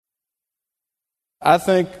I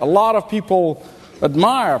think a lot of people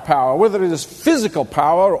admire power, whether it is physical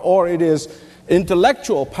power or it is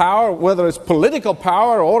intellectual power, whether it's political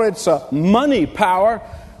power or it's money power,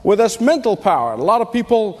 whether it's mental power. A lot of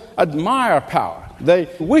people admire power. They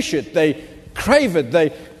wish it, they crave it,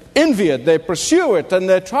 they envy it, they pursue it, and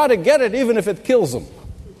they try to get it even if it kills them.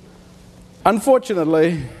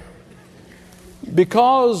 Unfortunately,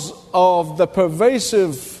 because of the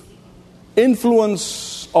pervasive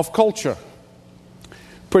influence of culture,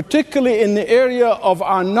 particularly in the area of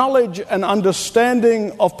our knowledge and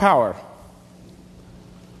understanding of power,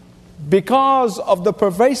 because of the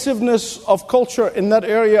pervasiveness of culture in that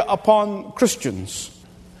area upon Christians,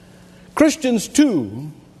 Christians too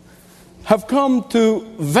have come to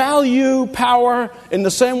value power in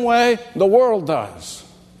the same way the world does.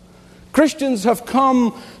 Christians have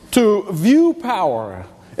come to view power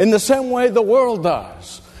in the same way the world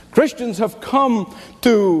does. Christians have come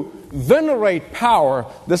to venerate power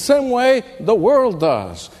the same way the world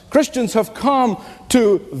does. Christians have come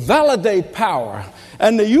to validate power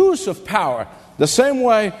and the use of power the same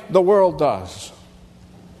way the world does.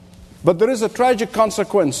 But there is a tragic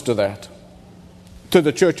consequence to that, to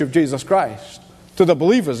the Church of Jesus Christ, to the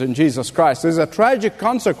believers in Jesus Christ. There's a tragic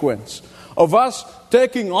consequence of us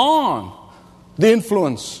taking on the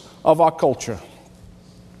influence of our culture.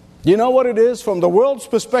 You know what it is from the world's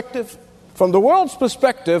perspective? From the world's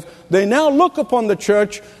perspective, they now look upon the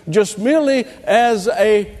church just merely as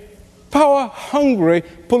a power-hungry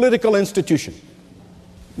political institution.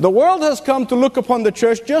 The world has come to look upon the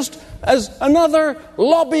church just as another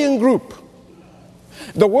lobbying group.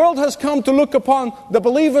 The world has come to look upon the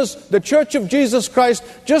believers, the Church of Jesus Christ,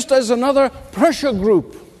 just as another pressure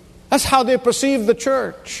group. That's how they perceive the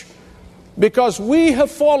church, because we have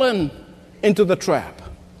fallen into the trap.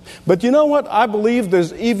 But you know what? I believe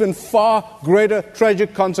there's even far greater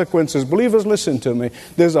tragic consequences. Believers, listen to me.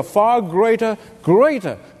 There's a far greater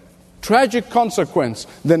tragic consequence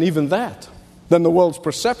than even that, than the world's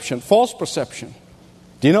perception, false perception.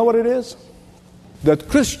 Do you know what it is? That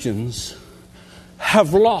Christians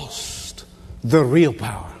have lost the real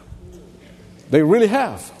power. They really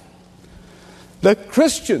have. That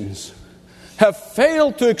Christians have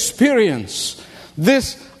failed to experience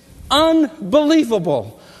this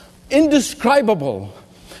unbelievable, indescribable,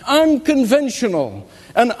 unconventional,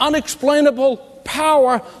 and unexplainable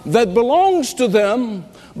power that belongs to them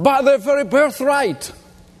by their very birthright.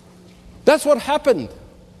 That's what happened.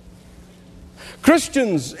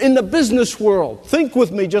 Christians in the business world, think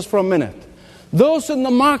with me just for a minute. Those in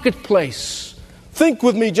the marketplace, think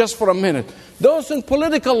with me just for a minute. Those in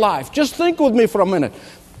political life, just think with me for a minute.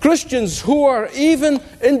 Christians who are even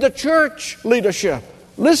in the church leadership,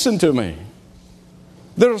 listen to me.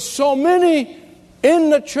 There are so many in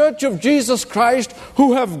the Church of Jesus Christ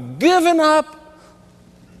who have given up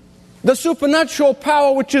the supernatural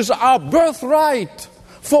power which is our birthright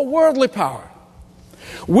for worldly power.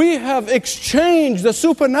 We have exchanged the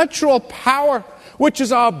supernatural power which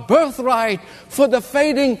is our birthright for the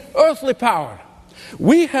fading earthly power.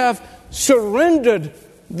 We have surrendered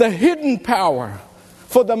the hidden power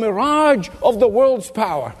for the mirage of the world's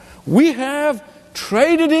power. We have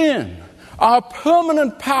traded in our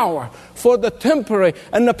permanent power for the temporary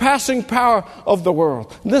and the passing power of the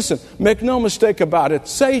world. Listen, make no mistake about it.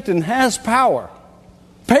 Satan has power.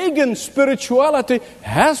 Pagan spirituality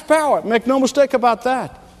has power. Make no mistake about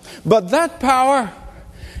that. But that power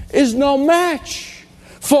is no match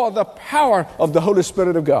for the power of the Holy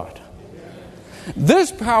Spirit of God.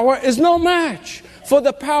 This power is no match for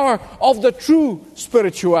the power of the true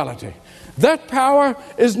spirituality. That power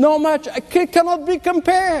is no match, it cannot be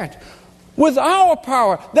compared with our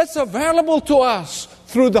power that's available to us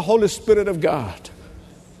through the Holy Spirit of God.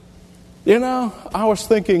 You know, I was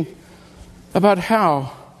thinking about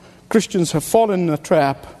how Christians have fallen in the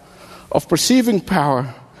trap of perceiving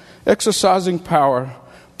power, exercising power,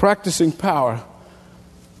 practicing power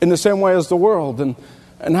in the same way as the world, and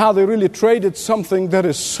how they really traded something that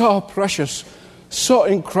is so precious, so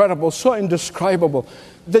incredible, so indescribable,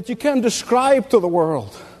 that you can't describe to the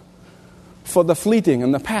world for the fleeting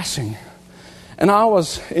and the passing. And I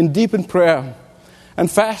was deep in prayer and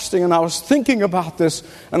fasting, and I was thinking about this,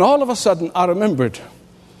 and all of a sudden I remembered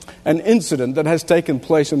an incident that has taken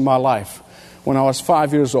place in my life when I was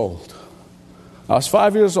 5 years old. I was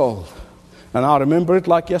 5 years old, and I remember it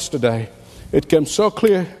like yesterday. It came so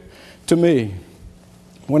clear to me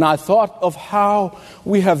when I thought of how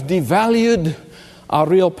we have devalued our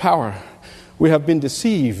real power. We have been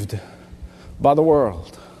deceived by the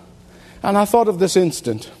world. And I thought of this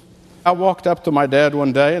instant. I walked up to my dad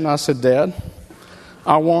one day and I said, "Dad,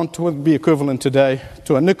 I want what would be equivalent today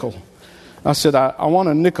to a nickel. I said, I want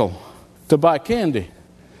a nickel to buy candy.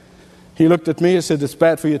 He looked at me and said, it's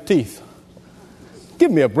bad for your teeth.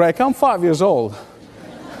 Give me a break. I'm 5 years old.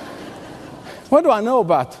 What do I know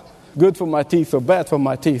about good for my teeth or bad for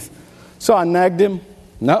my teeth? So I nagged him.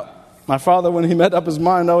 No, my father, when he made up his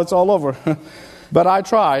mind, no, it's all over. But I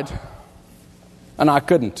tried, and I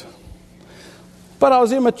couldn't. But I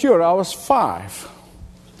was immature. I was 5.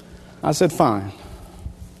 I said, fine.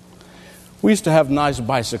 We used to have nice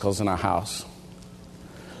bicycles in our house.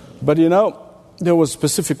 But there was a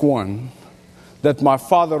specific one that my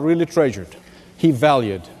father really treasured. He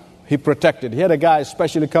valued. He protected. He had a guy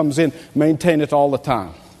especially comes in, maintain it all the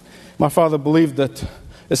time. My father believed that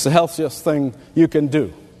it's the healthiest thing you can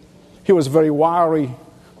do. He was a very wiry,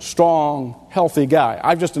 strong, healthy guy.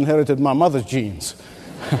 I just inherited my mother's genes.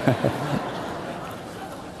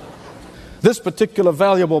 This particular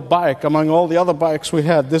valuable bike, among all the other bikes we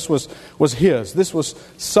had, this was his. This was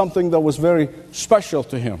something that was very special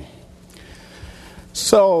to him.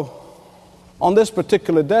 So, on this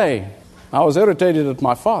particular day, I was irritated at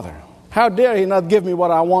my father. How dare he not give me what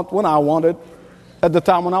I want when I want it, at the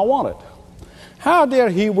time when I want it? How dare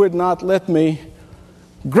he would not let me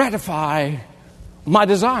gratify my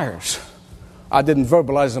desires? I didn't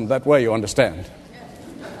verbalize them that way, you understand.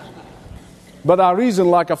 But I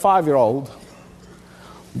reasoned like a 5-year-old.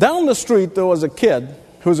 Down the street, there was a kid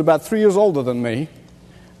who was about 3 years older than me.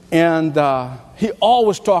 And he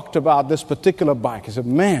always talked about this particular bike. He said,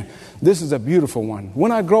 man, this is a beautiful one.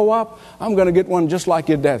 When I grow up, I'm going to get one just like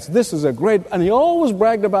your dad's. This is a great... And he always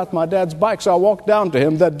bragged about my dad's bike. So I walked down to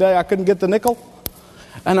him that day. I couldn't get the nickel.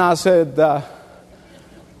 And I said,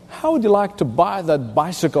 how would you like to buy that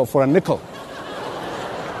bicycle for a nickel?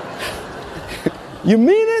 You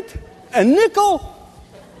mean it? A nickel?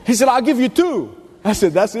 He said, I'll give you 2. I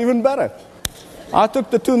said, that's even better. I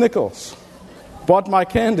took the 2 nickels, bought my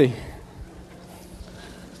candy.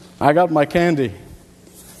 I got my candy.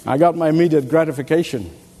 I got my immediate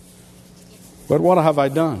gratification. But what have I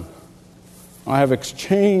done? I have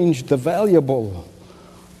exchanged the valuable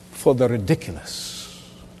for the ridiculous.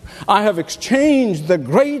 I have exchanged the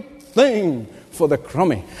great thing for the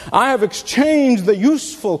crummy. I have exchanged the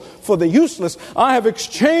useful for the useless. I have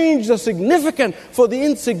exchanged the significant for the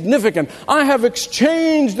insignificant. I have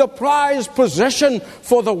exchanged the prized possession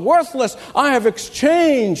for the worthless. I have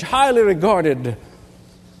exchanged highly regarded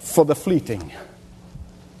for the fleeting.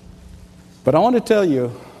 But I want to tell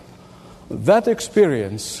you, that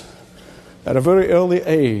experience at a very early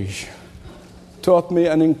age taught me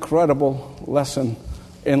an incredible lesson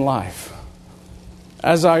in life.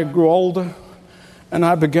 As I grew older, and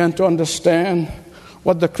I began to understand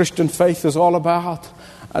what the Christian faith is all about,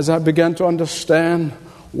 as I began to understand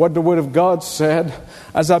what the Word of God said,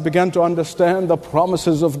 as I began to understand the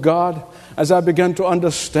promises of God, as I began to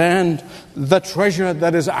understand the treasure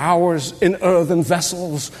that is ours in earthen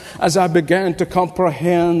vessels, as I began to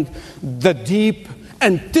comprehend the deep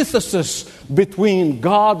antithesis between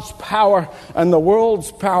God's power and the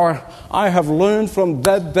world's power, I have learned from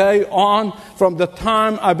that day on, from the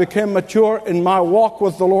time I became mature in my walk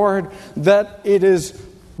with the Lord, that it is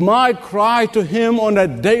my cry to Him on a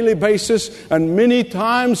daily basis, and many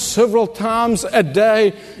times, several times a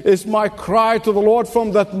day, is my cry to the Lord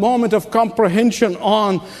from that moment of comprehension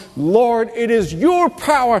on, Lord, it is your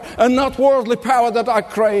power and not worldly power that I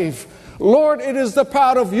crave. Lord, it is the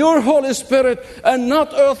power of your Holy Spirit and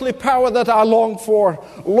not earthly power that I long for.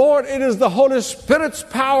 Lord, it is the Holy Spirit's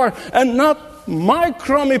power and not my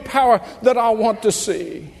crummy power that I want to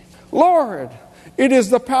see. Lord, it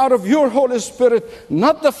is the power of your Holy Spirit,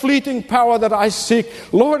 not the fleeting power that I seek.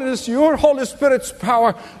 Lord, it is your Holy Spirit's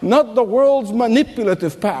power, not the world's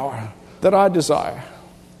manipulative power that I desire.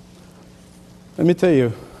 Let me tell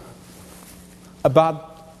you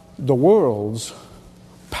about the world's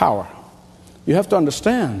power. You have to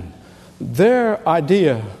understand their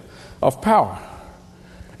idea of power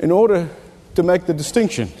in order to make the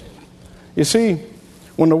distinction. You see,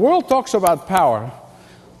 when the world talks about power,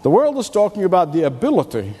 the world is talking about the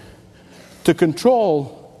ability to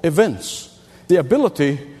control events, the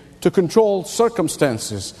ability to control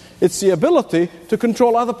circumstances. It's the ability to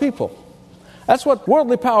control other people. That's what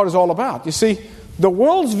worldly power is all about. You see, the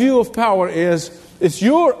world's view of power is it's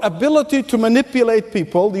your ability to manipulate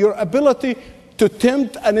people, your ability to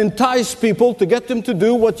tempt and entice people to get them to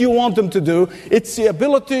do what you want them to do. It's the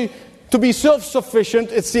ability to be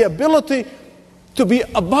self-sufficient. It's the ability to be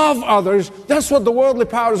above others. That's what the worldly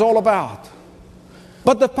power is all about.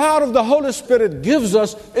 But the power of the Holy Spirit gives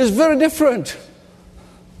us is very different.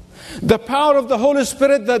 The power of the Holy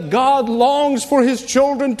Spirit that God longs for His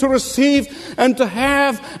children to receive and to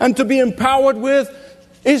have and to be empowered with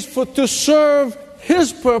is to serve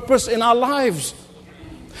His purpose in our lives.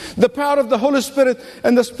 The power of the Holy Spirit,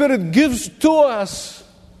 and the Spirit gives to us.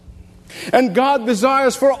 And God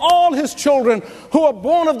desires for all His children who are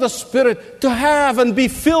born of the Spirit to have and be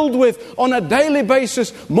filled with on a daily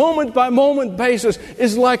basis, moment by moment basis,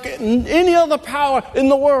 is like any other power in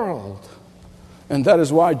the world. And that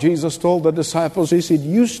is why Jesus told the disciples, He said,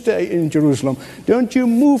 you stay in Jerusalem. Don't you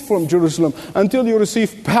move from Jerusalem until you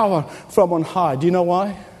receive power from on high. Do you know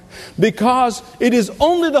why? Because it is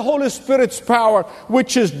only the Holy Spirit's power,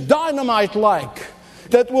 which is dynamite-like,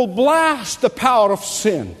 that will blast the power of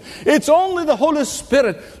sin. It's only the Holy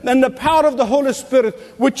Spirit and the power of the Holy Spirit,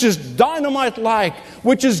 which is dynamite-like,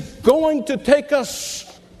 which is going to take us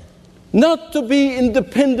not to be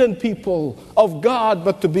independent people of God,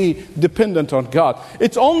 but to be dependent on God.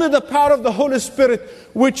 It's only the power of the Holy Spirit,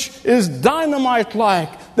 which is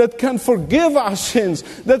dynamite-like, that can forgive our sins,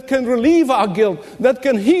 that can relieve our guilt, that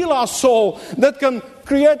can heal our soul, that can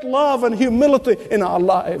create love and humility in our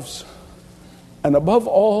lives. And above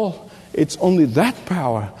all, it's only that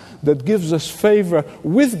power that gives us favor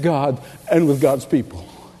with God and with God's people.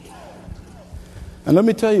 And let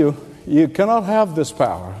me tell you, you cannot have this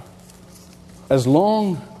power as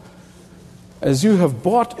long as you have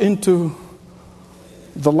bought into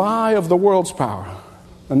the lie of the world's power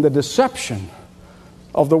and the deception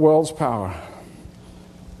of the world's power.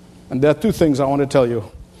 And there are two things I want to tell you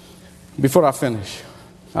before I finish.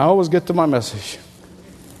 I always get to my message.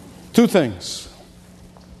 Two things.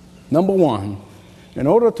 Number one, in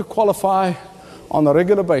order to qualify on a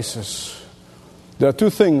regular basis, there are two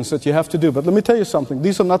things that you have to do. But let me tell you something.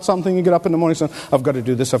 These are not something you get up in the morning and say, I've got to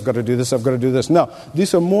do this, I've got to do this, I've got to do this. No,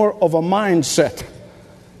 these are more of a mindset.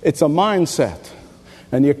 It's a mindset.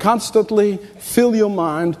 And you constantly fill your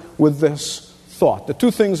mind with this thought. The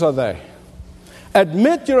two things are they.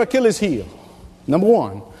 Admit your Achilles heel. Number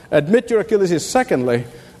one, admit your Achilles heel. Secondly,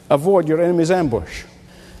 avoid your enemy's ambush.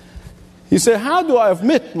 You say, how do I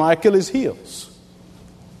admit my Achilles heels?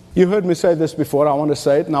 You heard me say this before. I want to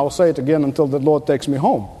say it, and I will say it again until the Lord takes me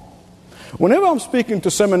home. Whenever I'm speaking to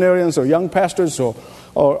seminarians or young pastors or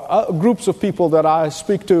groups of people that I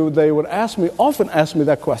speak to, they would often ask me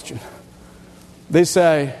that question. They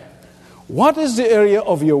say, what is the area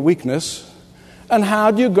of your weakness, and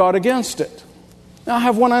how do you guard against it? Now, I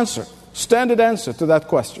have one answer, standard answer to that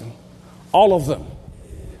question. All of them.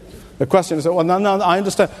 The question is, well, no, I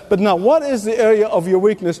understand. But now, what is the area of your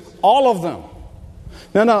weakness? All of them.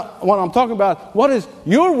 Now, when I'm talking about what is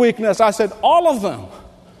your weakness, I said all of them.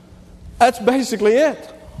 That's basically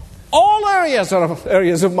it. All areas are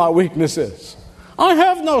areas of my weaknesses. I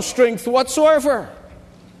have no strength whatsoever.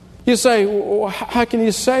 You say, well, how can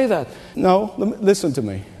you say that? No, listen to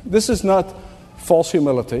me. This is not false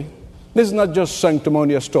humility. This is not just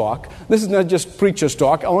sanctimonious talk. This is not just preacher's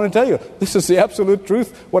talk. I want to tell you, this is the absolute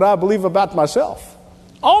truth, what I believe about myself.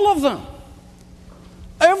 All of them.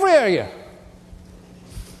 Every area.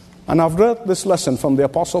 And I've read this lesson from the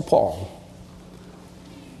Apostle Paul.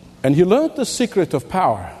 And he learned the secret of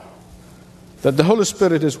power, that the Holy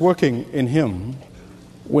Spirit is working in him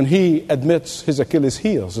when he admits his Achilles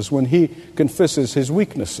heels, is when he confesses his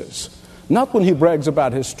weaknesses, not when he brags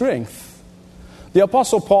about his strength. The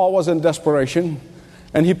Apostle Paul was in desperation,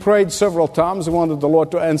 and he prayed several times. He wanted the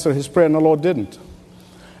Lord to answer his prayer, and the Lord didn't.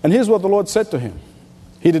 And here's what the Lord said to him.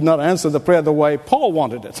 He did not answer the prayer the way Paul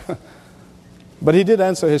wanted it, but he did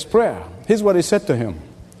answer his prayer. Here's what he said to him.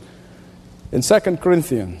 In 2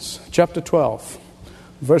 Corinthians chapter 12,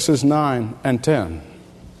 verses 9 and 10.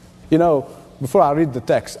 You know, before I read the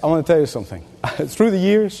text, I want to tell you something. Through the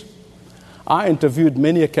years, I interviewed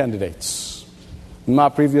many candidates. In my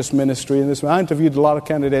previous ministry, I interviewed a lot of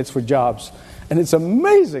candidates for jobs. And it's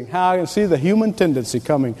amazing how I can see the human tendency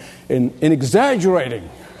coming in exaggerating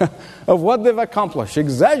of what they've accomplished,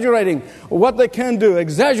 exaggerating what they can do,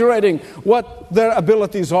 exaggerating what their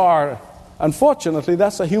abilities are. Unfortunately,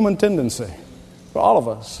 that's a human tendency for all of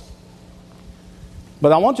us.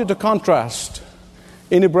 But I want you to contrast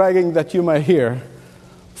any bragging that you may hear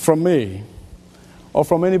from me or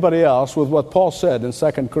from anybody else with what Paul said in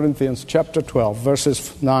 2 Corinthians chapter 12,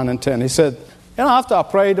 verses 9 and 10. He said, after I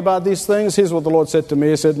prayed about these things, here's what the Lord said to me.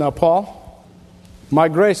 He said, now, Paul, my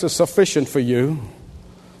grace is sufficient for you,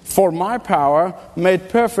 for my power made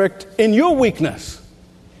perfect in your weakness.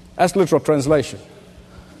 That's literal translation.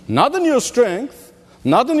 Not in your strength,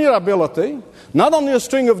 not in your ability, not on your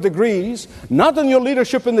string of degrees, not in your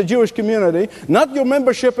leadership in the Jewish community, not your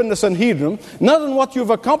membership in the Sanhedrin, not in what you've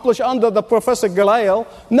accomplished under the Professor Gamaliel.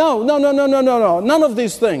 No. None of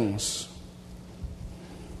these things.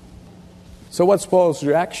 So what's Paul's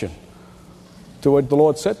reaction to what the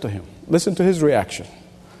Lord said to him? Listen to his reaction.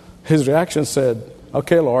 His reaction said,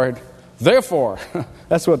 "Okay, Lord, therefore,"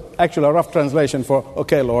 that's what actually a rough translation for,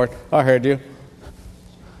 "Okay, Lord, I heard you."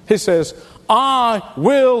 He says, "I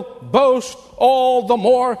will boast all the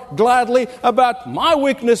more gladly about my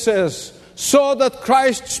weaknesses, so that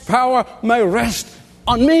Christ's power may rest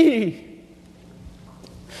on me."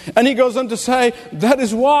 And he goes on to say, "That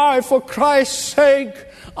is why, for Christ's sake,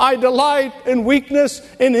 I delight in weakness,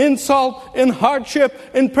 in insult, in hardship,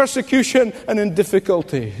 in persecution, and in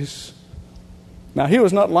difficulties." Now, he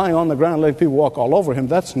was not lying on the ground letting people walk all over him.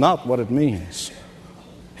 That's not what it means.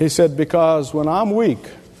 He said, because when I'm weak,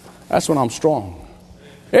 that's when I'm strong.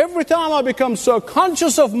 Every time I become so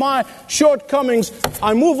conscious of my shortcomings,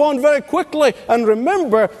 I move on very quickly and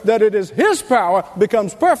remember that it is His power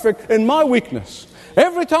becomes perfect in my weakness.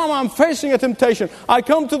 Every time I'm facing a temptation, I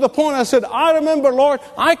come to the point I said, I remember, Lord,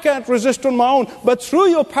 I can't resist on my own, but through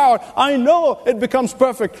your power, I know it becomes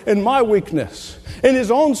perfect in my weakness. In his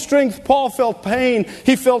own strength, Paul felt pain,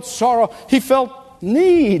 he felt sorrow, he felt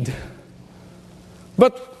need.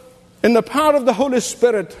 But in the power of the Holy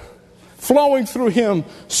Spirit flowing through him,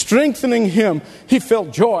 strengthening him, he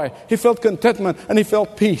felt joy, he felt contentment, and he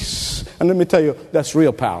felt peace. And let me tell you, that's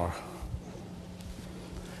real power.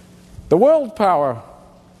 The world power,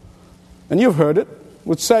 and you've heard it,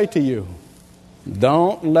 would say to you,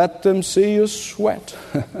 don't let them see you sweat.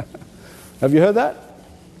 Have you heard that?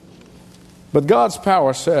 But God's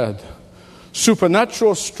power said,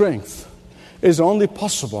 supernatural strength is only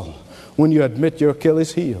possible when you admit your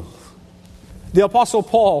Achilles heel. The Apostle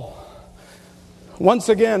Paul, once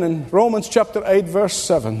again in Romans chapter 8, verse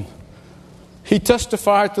 7, he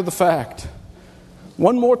testified to the fact,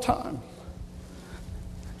 one more time,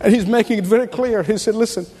 and he's making it very clear. He said,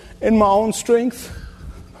 listen, in my own strength,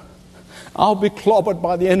 I'll be clobbered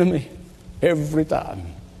by the enemy every time.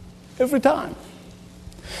 Every time.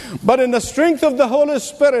 But in the strength of the Holy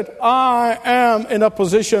Spirit, I am in a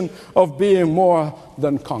position of being more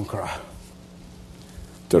than conqueror.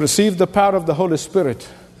 To receive the power of the Holy Spirit,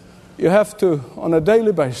 you have to, on a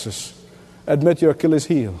daily basis, admit your Achilles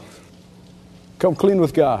heel. Come clean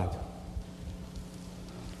with God.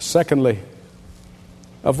 Secondly,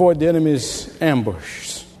 avoid the enemy's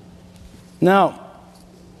ambush. Now,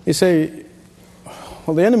 you say,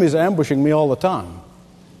 well, the enemy's ambushing me all the time.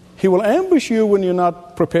 He will ambush you when you're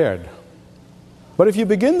not prepared. But if you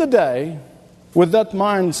begin the day with that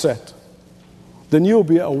mindset, then you'll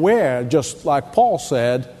be aware, just like Paul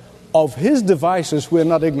said, of his devices. We're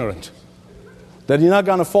not ignorant. That you're not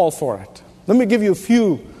going to fall for it. Let me give you a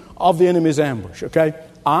few of the enemy's ambush, okay?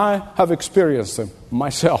 I have experienced them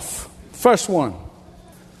myself. First one.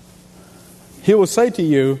 He will say to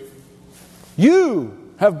you,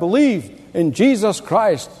 you have believed in Jesus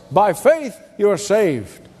Christ. By faith, you are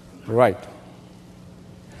saved. Right.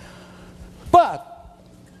 But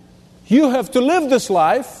you have to live this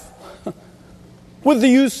life with the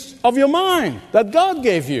use of your mind that God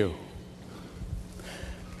gave you.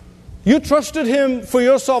 You trusted Him for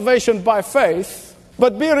your salvation by faith,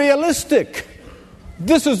 but be realistic.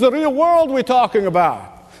 This is the real world we're talking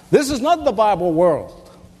about. This is not the Bible world.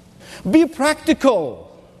 Be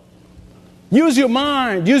practical. Use your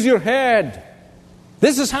mind. Use your head.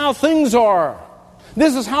 This is how things are.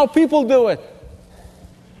 This is how people do it.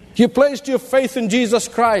 You placed your faith in Jesus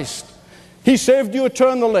Christ. He saved you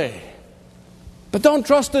eternally. But don't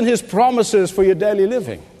trust in His promises for your daily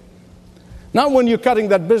living. Not when you're cutting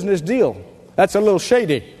that business deal. That's a little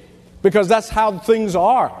shady, because that's how things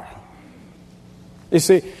are. You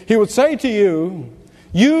see, He would say to you,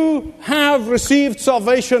 you have received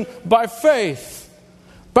salvation by faith,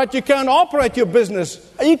 but you can't operate your business,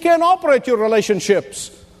 you can't operate your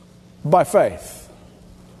relationships by faith.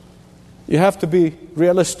 You have to be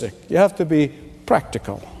realistic. You have to be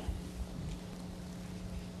practical.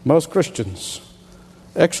 Most Christians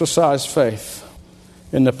exercise faith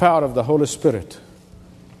in the power of the Holy Spirit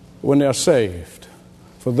when they are saved,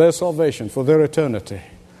 for their salvation, for their eternity.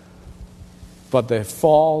 But they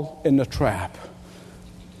fall in the trap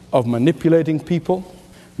of manipulating people,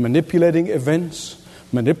 manipulating events,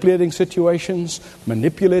 manipulating situations,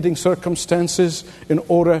 manipulating circumstances in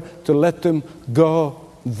order to let them go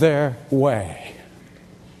their way.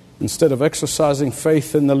 Instead of exercising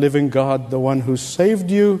faith in the living God, the one who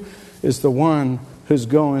saved you is the one who's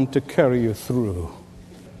going to carry you through.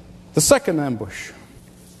 The second ambush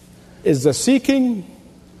is the seeking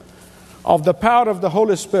of the power of the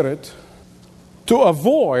Holy Spirit to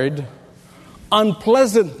avoid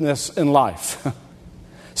unpleasantness in life.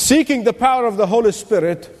 Seeking the power of the Holy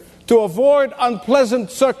Spirit to avoid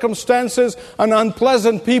unpleasant circumstances and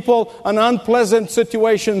unpleasant people and unpleasant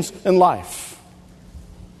situations in life.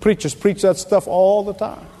 Preachers preach that stuff all the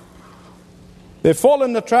time. They fall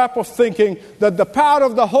in the trap of thinking that the power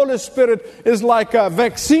of the Holy Spirit is like a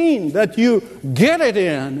vaccine that you get it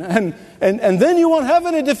in, and then you won't have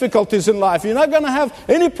any difficulties in life. You're not going to have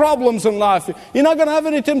any problems in life. You're not going to have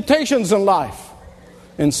any temptations in life.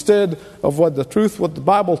 Instead of what the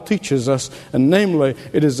Bible teaches us, and namely,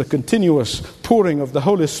 it is a continuous pouring of the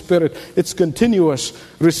Holy Spirit. It's continuous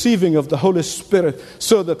receiving of the Holy Spirit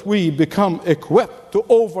so that we become equipped to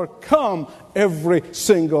overcome every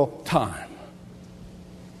single time.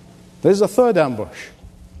 There's a third ambush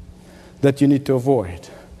that you need to avoid.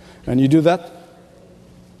 And you do that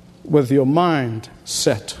with your mind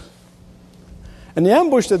set. And the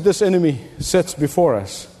ambush that this enemy sets before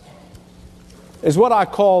us is what I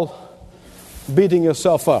call beating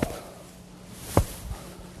yourself up.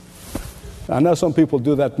 I know some people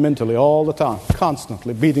do that mentally all the time,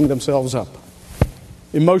 constantly beating themselves up,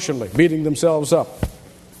 emotionally beating themselves up.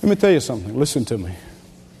 Let me tell you something. Listen to me.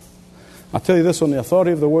 I'll tell you this on the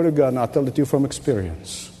authority of the Word of God, and I'll tell it to you from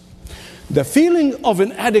experience. The feeling of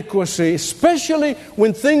inadequacy, especially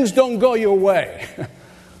when things don't go your way,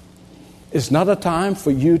 is not a time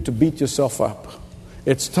for you to beat yourself up.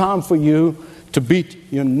 It's time for you to beat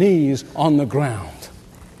your knees on the ground.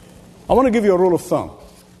 I want to give you a rule of thumb.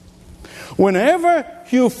 Whenever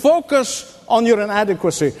you focus on your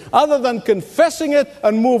inadequacy, other than confessing it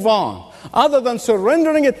and move on, other than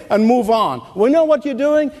surrendering it and move on, we know what you're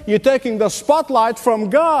doing? You're taking the spotlight from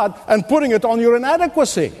God and putting it on your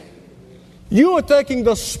inadequacy. You are taking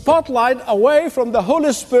the spotlight away from the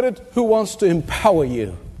Holy Spirit who wants to empower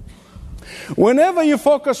you. Whenever you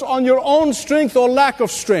focus on your own strength or lack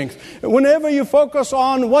of strength, whenever you focus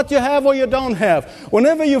on what you have or you don't have,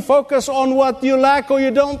 whenever you focus on what you lack or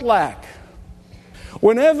you don't lack,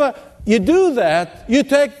 whenever you do that, you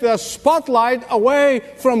take the spotlight away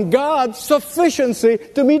from God's sufficiency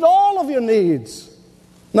to meet all of your needs,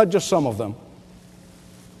 not just some of them.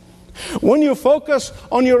 When you focus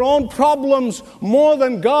on your own problems more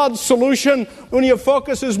than God's solution, when your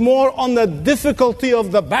focus is more on the difficulty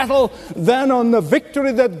of the battle than on the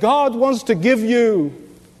victory that God wants to give you,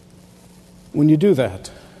 when you do that,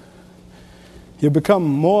 you become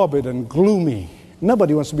morbid and gloomy.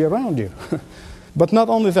 Nobody wants to be around you. But not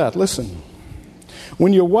only that, listen.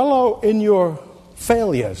 When you wallow in your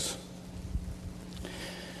failures,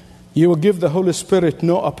 you will give the Holy Spirit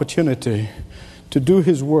no opportunity to do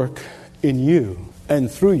His work in you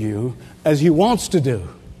and through you as He wants to do.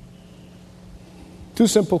 Two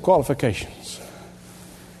simple qualifications.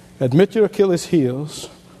 Admit your Achilles heels,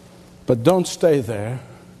 but don't stay there.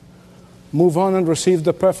 Move on and receive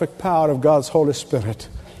the perfect power of God's Holy Spirit.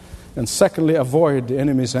 And secondly, avoid the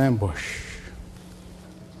enemy's ambush.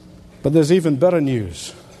 But there's even better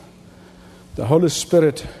news. The Holy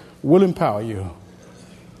Spirit will empower you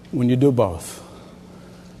when you do both.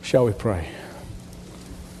 Shall we pray?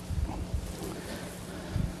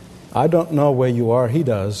 I don't know where you are. He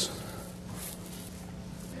does.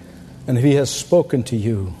 And if He has spoken to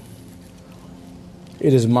you,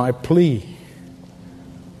 it is my plea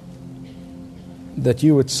that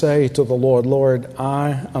you would say to the Lord, Lord,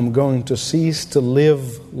 I am going to cease to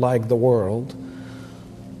live like the world,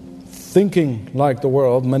 thinking like the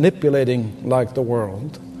world, manipulating like the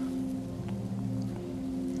world.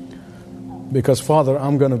 Because, Father,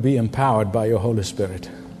 I'm going to be empowered by your Holy Spirit.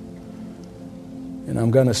 And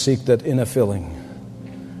I'm going to seek that inner filling.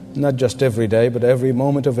 Not just every day, but every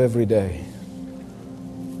moment of every day.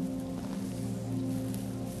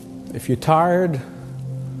 If you're tired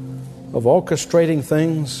of orchestrating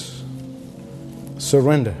things,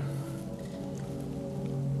 surrender.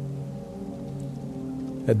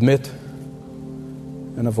 Admit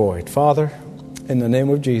and avoid. Father, in the name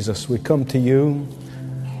of Jesus, we come to you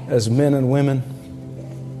as men and women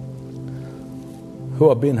who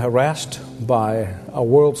are being harassed by our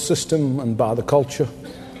world system and by the culture.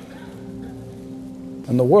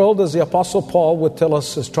 And the world, as the Apostle Paul would tell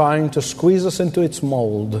us, is trying to squeeze us into its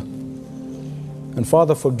mold. And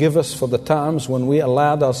Father, forgive us for the times when we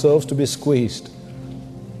allowed ourselves to be squeezed.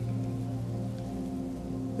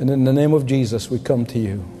 And in the name of Jesus, we come to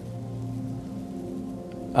you.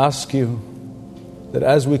 Ask you that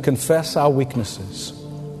as we confess our weaknesses,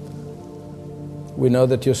 we know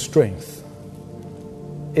that your strength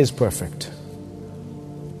is perfect.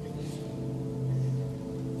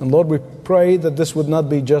 And Lord, we pray that this would not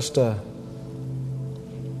be just a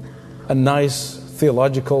nice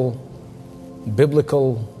theological,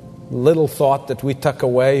 biblical little thought that we tuck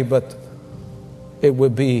away, but it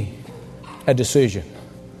would be a decision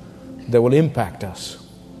that will impact us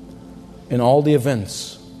in all the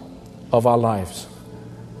events of our lives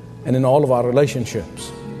and in all of our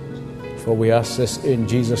relationships. For we ask this in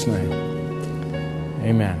Jesus' name.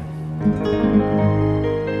 Amen.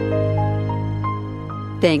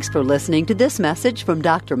 Thanks for listening to this message from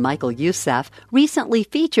Dr. Michael Youssef, recently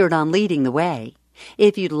featured on Leading the Way.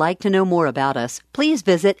 If you'd like to know more about us, please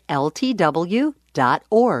visit ltw.org.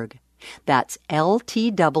 That's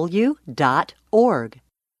ltw.org.